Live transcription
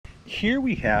Here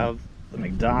we have the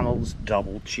McDonald's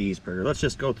double cheeseburger. Let's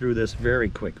just go through this very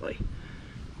quickly.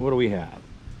 What do we have?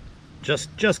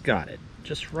 Just got it.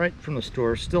 Just right from the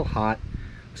store, still hot.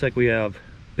 Looks like we have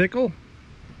pickle.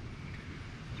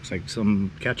 Looks like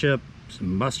some ketchup,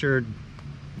 some mustard,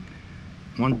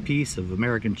 one piece of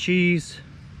American cheese.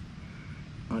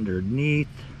 Underneath,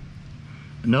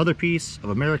 another piece of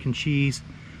American cheese,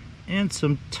 and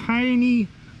some tiny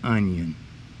onion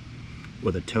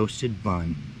with a toasted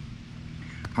bun.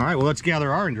 All right, well, let's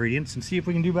gather our ingredients and see if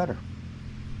we can do better.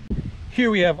 Here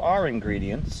we have our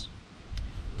ingredients.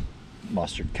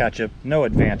 Mustard, ketchup, no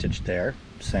advantage there,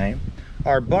 same.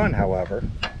 Our bun, however,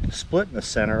 split in the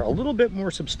center, a little bit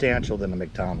more substantial than the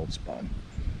McDonald's bun.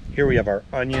 Here we have our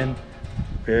onion,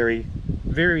 very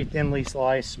thinly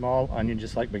sliced, small onion,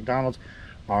 just like McDonald's.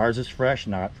 Ours is fresh,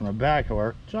 not from a bag,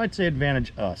 however, so I'd say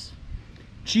advantage us.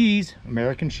 Cheese,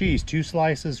 American cheese, 2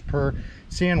 slices per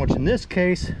sandwich. In this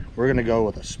case, we're gonna go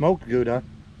with a smoked Gouda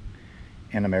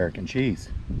and American cheese.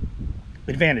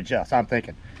 Advantage us, I'm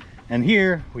thinking. And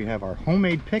here we have our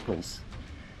homemade pickles.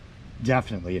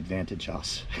 Definitely advantage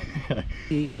us.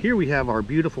 Here we have our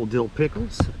beautiful dill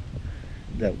pickles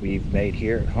that we've made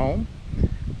here at home.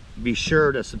 Be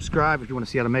sure to subscribe if you want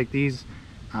to see how to make these.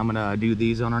 I'm gonna do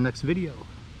these on our next video.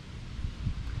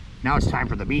 Now it's time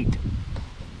for the meat.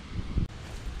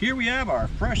 Here we have our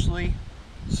freshly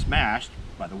smashed,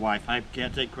 by the wife, I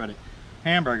can't take credit,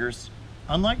 hamburgers.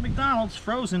 Unlike McDonald's,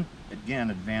 frozen. Again,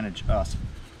 advantage us.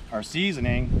 Our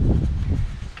seasoning,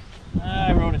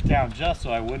 I wrote it down just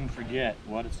so I wouldn't forget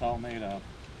what it's all made of.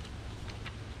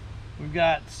 We've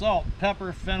got salt,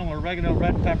 pepper, fennel, oregano,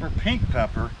 red pepper, pink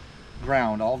pepper,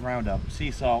 ground, all ground up, sea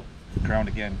salt, ground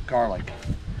again, garlic.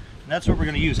 And that's what we're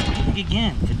going to use.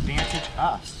 Again, advantage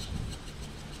us.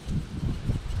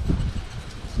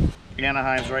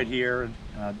 Anaheim's right here.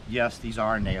 Yes, these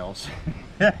are nails,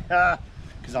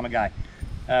 because I'm a guy.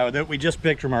 That we just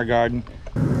picked from our garden.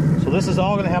 So this is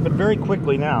all going to happen very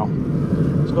quickly now.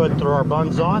 Let's go ahead and throw our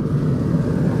buns on.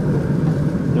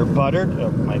 They're buttered.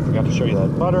 Oh, I forgot to show you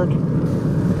that. Buttered.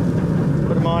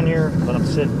 Put them on here. Let them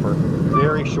sit for a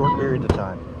very short period of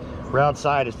time. We're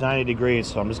outside. It's 90 degrees,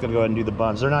 so I'm just going to go ahead and do the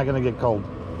buns. They're not going to get cold.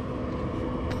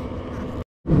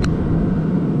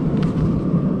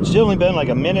 It's only been like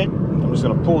a minute. I'm just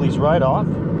going to pull these right off.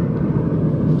 Put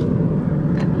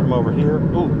them over here.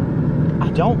 Ooh. I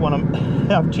don't want to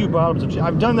have 2 bottoms of cheese.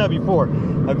 I've done that before.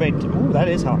 I've made, ooh, that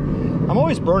is hot. I'm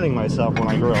always burning myself when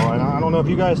I grill. I don't know if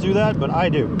you guys do that, but I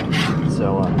do.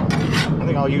 So I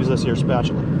think I'll use this here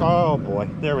spatula. Oh boy,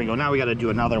 there we go. Now we got to do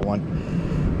another one.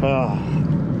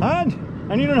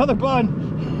 And I need another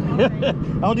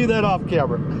bun. I'll do that off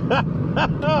camera.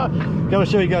 Gotta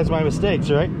show you guys my mistakes,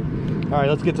 right? All right,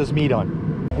 let's get this meat on.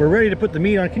 We're ready to put the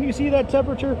meat on. Can you see that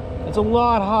temperature? It's a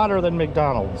lot hotter than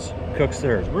McDonald's cooks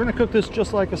theirs. We're gonna cook this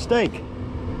just like a steak.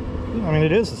 I mean,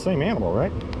 it is the same animal,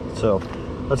 right? So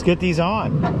let's get these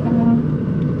on.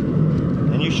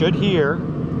 And you should hear.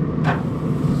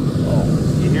 Oh,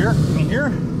 you hear? You hear?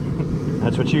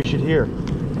 That's what you should hear.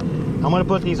 I'm gonna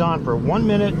put these on for 1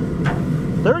 minute,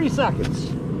 30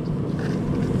 seconds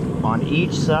on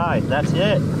each side. That's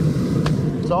it.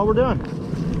 That's all we're doing.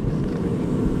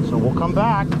 So we'll come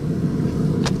back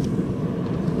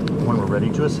when we're ready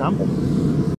to assemble.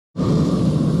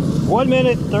 1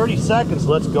 minute, 30 seconds.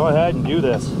 Let's go ahead and do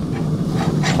this.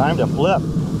 Time to flip.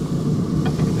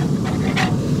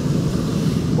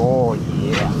 Oh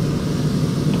yeah.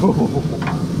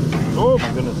 Oh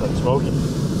my goodness, that's smoking.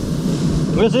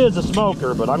 This is a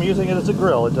smoker, but I'm using it as a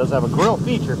grill. It does have a grill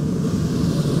feature,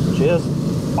 which is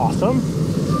awesome.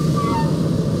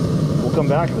 We'll come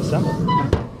back and assemble.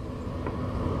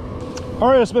 All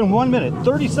right, it's been 1 minute,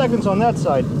 30 seconds on that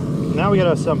side. Now we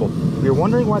gotta assemble. If you're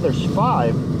wondering why there's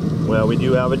 5, well, we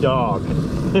do have a dog.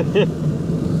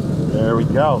 There we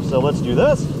go. So let's do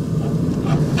this.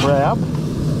 Grab,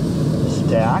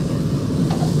 stack.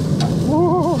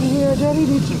 Oh yeah, Daddy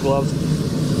needs some gloves.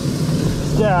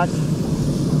 Stack.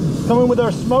 Coming with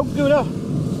our smoked Gouda.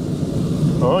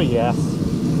 Oh yes.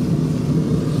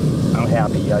 I'm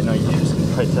happy. I know you guys can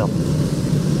probably tell.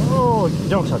 Oh,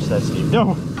 don't touch that, Steve.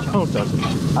 Don't touch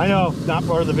it. I know, not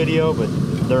part of the video, but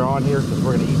they're on here because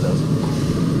we're gonna eat those.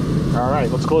 All right,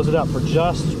 let's close it up for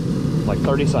just like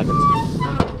 30 seconds.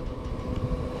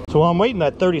 So while I'm waiting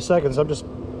that 30 seconds, I'm just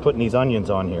putting these onions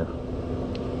on here.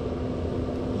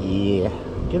 Yeah,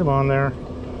 get them on there.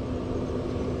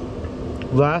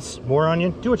 Less, more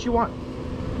onion, do what you want.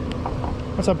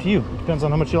 That's up to you. Depends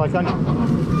on how much you like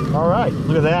onion. All right,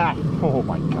 look at that. Oh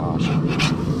my gosh,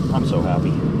 I'm so happy.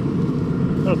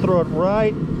 I'm gonna throw it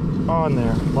right on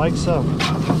there, like so.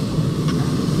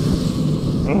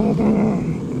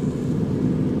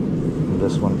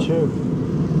 this one too.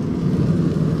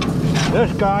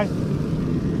 This guy,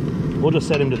 we'll just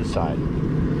set him to the side.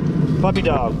 Puppy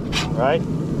dog, right?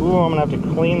 Ooh, I'm gonna have to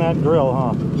clean that grill,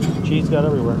 huh? Cheese got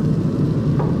everywhere.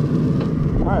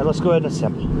 All right, let's go ahead and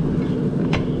assemble.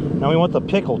 Now we want the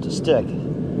pickle to stick.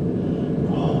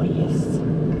 Oh, yes.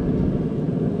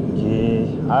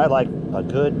 Yeah, I like a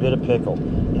good bit of pickle.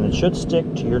 And it should stick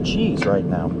to your cheese right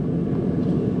now.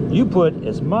 You put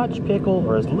as much pickle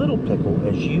or as little pickle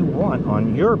as you want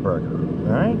on your burger,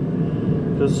 all right?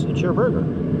 Because it's your burger.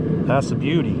 That's the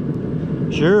beauty.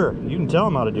 Sure, you can tell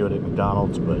them how to do it at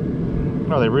McDonald's, but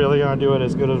are they really gonna do it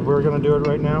as good as we're gonna do it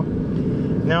right now?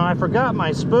 Now, I forgot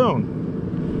my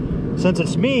spoon. Since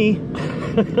it's me,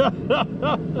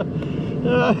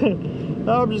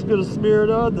 I'm just gonna smear it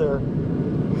on there.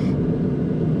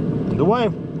 The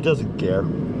wife doesn't care.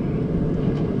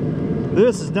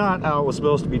 This is not how it was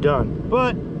supposed to be done,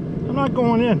 but I'm not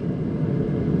going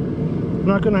in.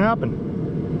 Not gonna happen.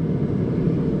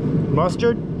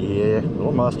 Mustard? Yeah, a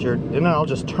little mustard. And then I'll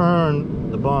just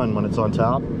turn the bun when it's on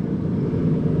top.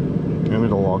 And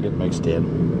it'll all get mixed in.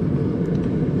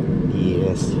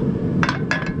 Yes.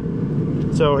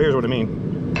 So here's what I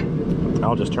mean.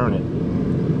 I'll just turn it.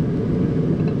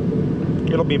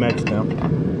 It'll be mixed now.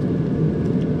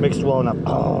 Mixed well enough.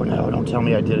 Oh no, don't tell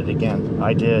me I did it again.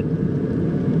 I did.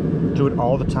 Do it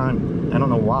all the time. I don't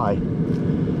know why,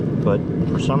 but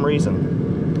for some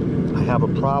reason I have a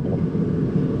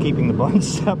problem keeping the buns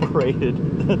separated.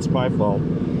 That's my fault.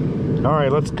 All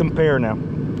right, let's compare now.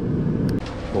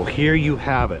 Well, here you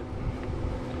have it.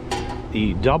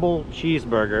 The double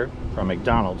cheeseburger from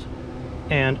McDonald's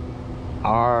and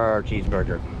our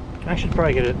cheeseburger. I should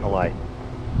probably get it in the light.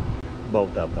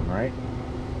 Both of them, right?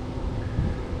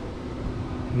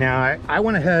 Now, I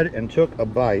went ahead and took a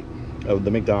bite of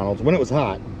the McDonald's when it was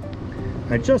hot.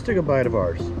 I just took a bite of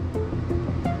ours.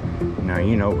 Now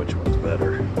you know which one's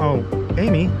better. Oh,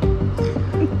 Amy.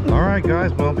 All right,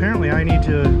 guys. Well, apparently I need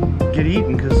to get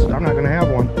eating because I'm not going to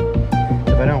have one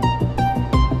if I don't.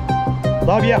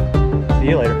 Love ya. See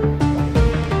you later.